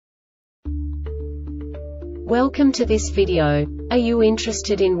Welcome to this video. Are you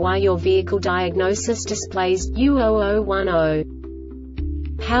interested in why your vehicle diagnosis displays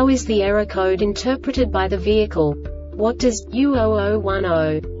U0010? How is the error code interpreted by the vehicle? What does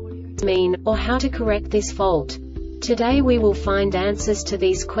U0010 mean, or how to correct this fault? Today we will find answers to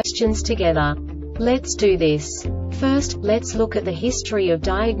these questions together. Let's do this. First, let's look at the history of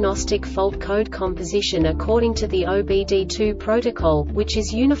diagnostic fault code composition according to the OBD2 protocol, which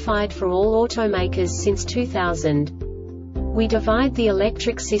is unified for all automakers since 2000. We divide the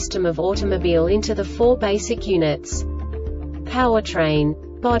electric system of automobile into the four basic units: powertrain,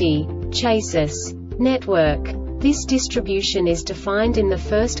 body, chassis, network. This distribution is defined in the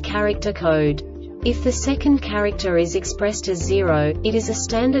first character code. If the second character is expressed as 0, it is a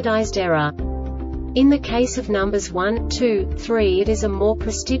standardized error. In the case of numbers 1, 2, 3, it is a more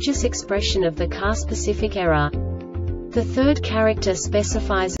prestigious expression of the car-specific error. The third character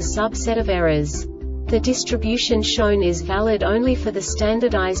specifies a subset of errors. The distribution shown is valid only for the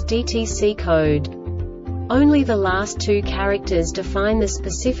standardized DTC code. Only the last two characters define the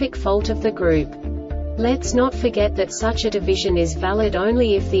specific fault of the group. Let's not forget that such a division is valid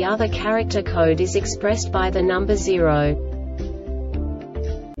only if the other character code is expressed by the number 0.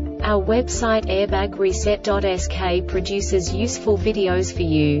 Our website airbagreset.sk produces useful videos for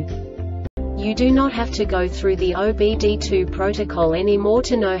you. You do not have to go through the OBD2 protocol anymore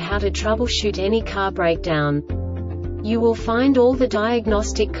to know how to troubleshoot any car breakdown. You will find all the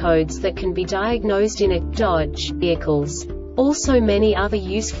diagnostic codes that can be diagnosed in a Dodge vehicles. Also many other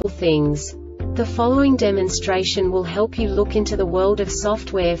useful things. The following demonstration will help you look into the world of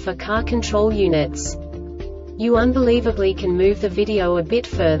software for car control units. You unbelievably can move the video a bit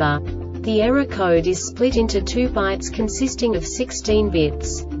further. The error code is split into 2 bytes consisting of 16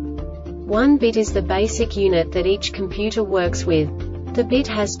 bits. 1 bit is the basic unit that each computer works with. The bit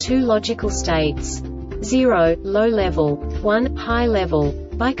has 2 logical states: 0, low level, 1, high level.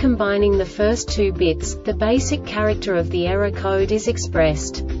 By combining the first 2 bits, the basic character of the error code is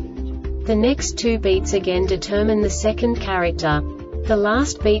expressed. The next 2 beats again determine the second character. The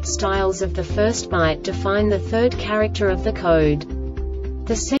last beat styles of the first byte define the third character of the code.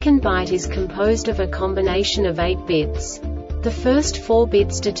 The second byte is composed of a combination of 8 bits. The first 4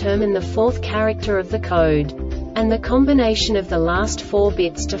 bits determine the fourth character of the code. And the combination of the last 4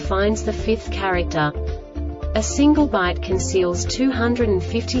 bits defines the fifth character. A single byte conceals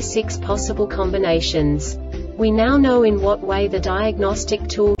 256 possible combinations. We now know in what way the diagnostic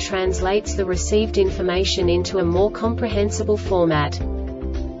tool translates the received information into a more comprehensible format.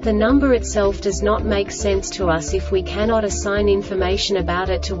 The number itself does not make sense to us if we cannot assign information about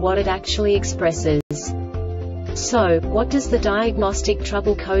it to what it actually expresses. So, what does the diagnostic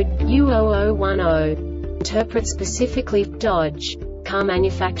trouble code U0010 interpret specifically for Dodge car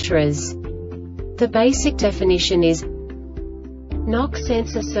manufacturers? The basic definition is knock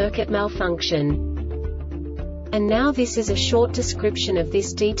sensor circuit malfunction. And now this is a short description of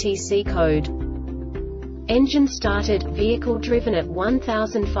this DTC code. Engine started, vehicle driven at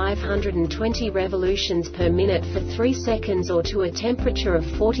 1520 revolutions per minute for 3 seconds or to a temperature of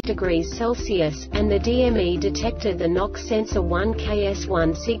 40 degrees Celsius, and the DME detected the knock sensor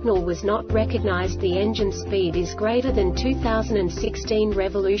 1KS1 signal was not recognized. The engine speed is greater than 2016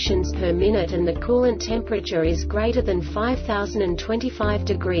 revolutions per minute and the coolant temperature is greater than 5025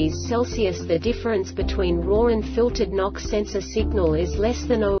 degrees Celsius. The difference between raw and filtered knock sensor signal is less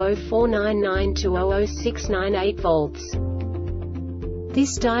than 0.0499 to 0.0698 volts.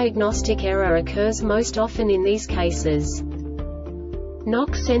 This diagnostic error occurs most often in these cases.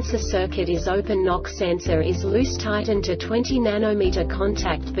 Knock sensor circuit is open. Knock sensor is loose. Tightened to 20 nanometer.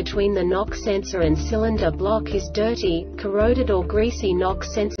 Contact between the knock sensor and cylinder block is dirty, corroded or greasy. Knock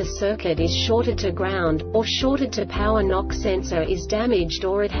sensor circuit is shorted to ground, or shorted to power. Knock sensor is damaged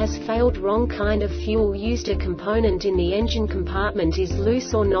or it has failed. Wrong kind of fuel used. A component in the engine compartment is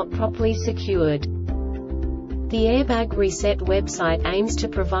loose or not properly secured. The Airbag Reset website aims to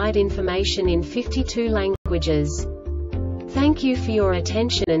provide information in 52 languages. Thank you for your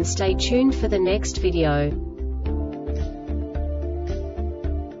attention and stay tuned for the next video.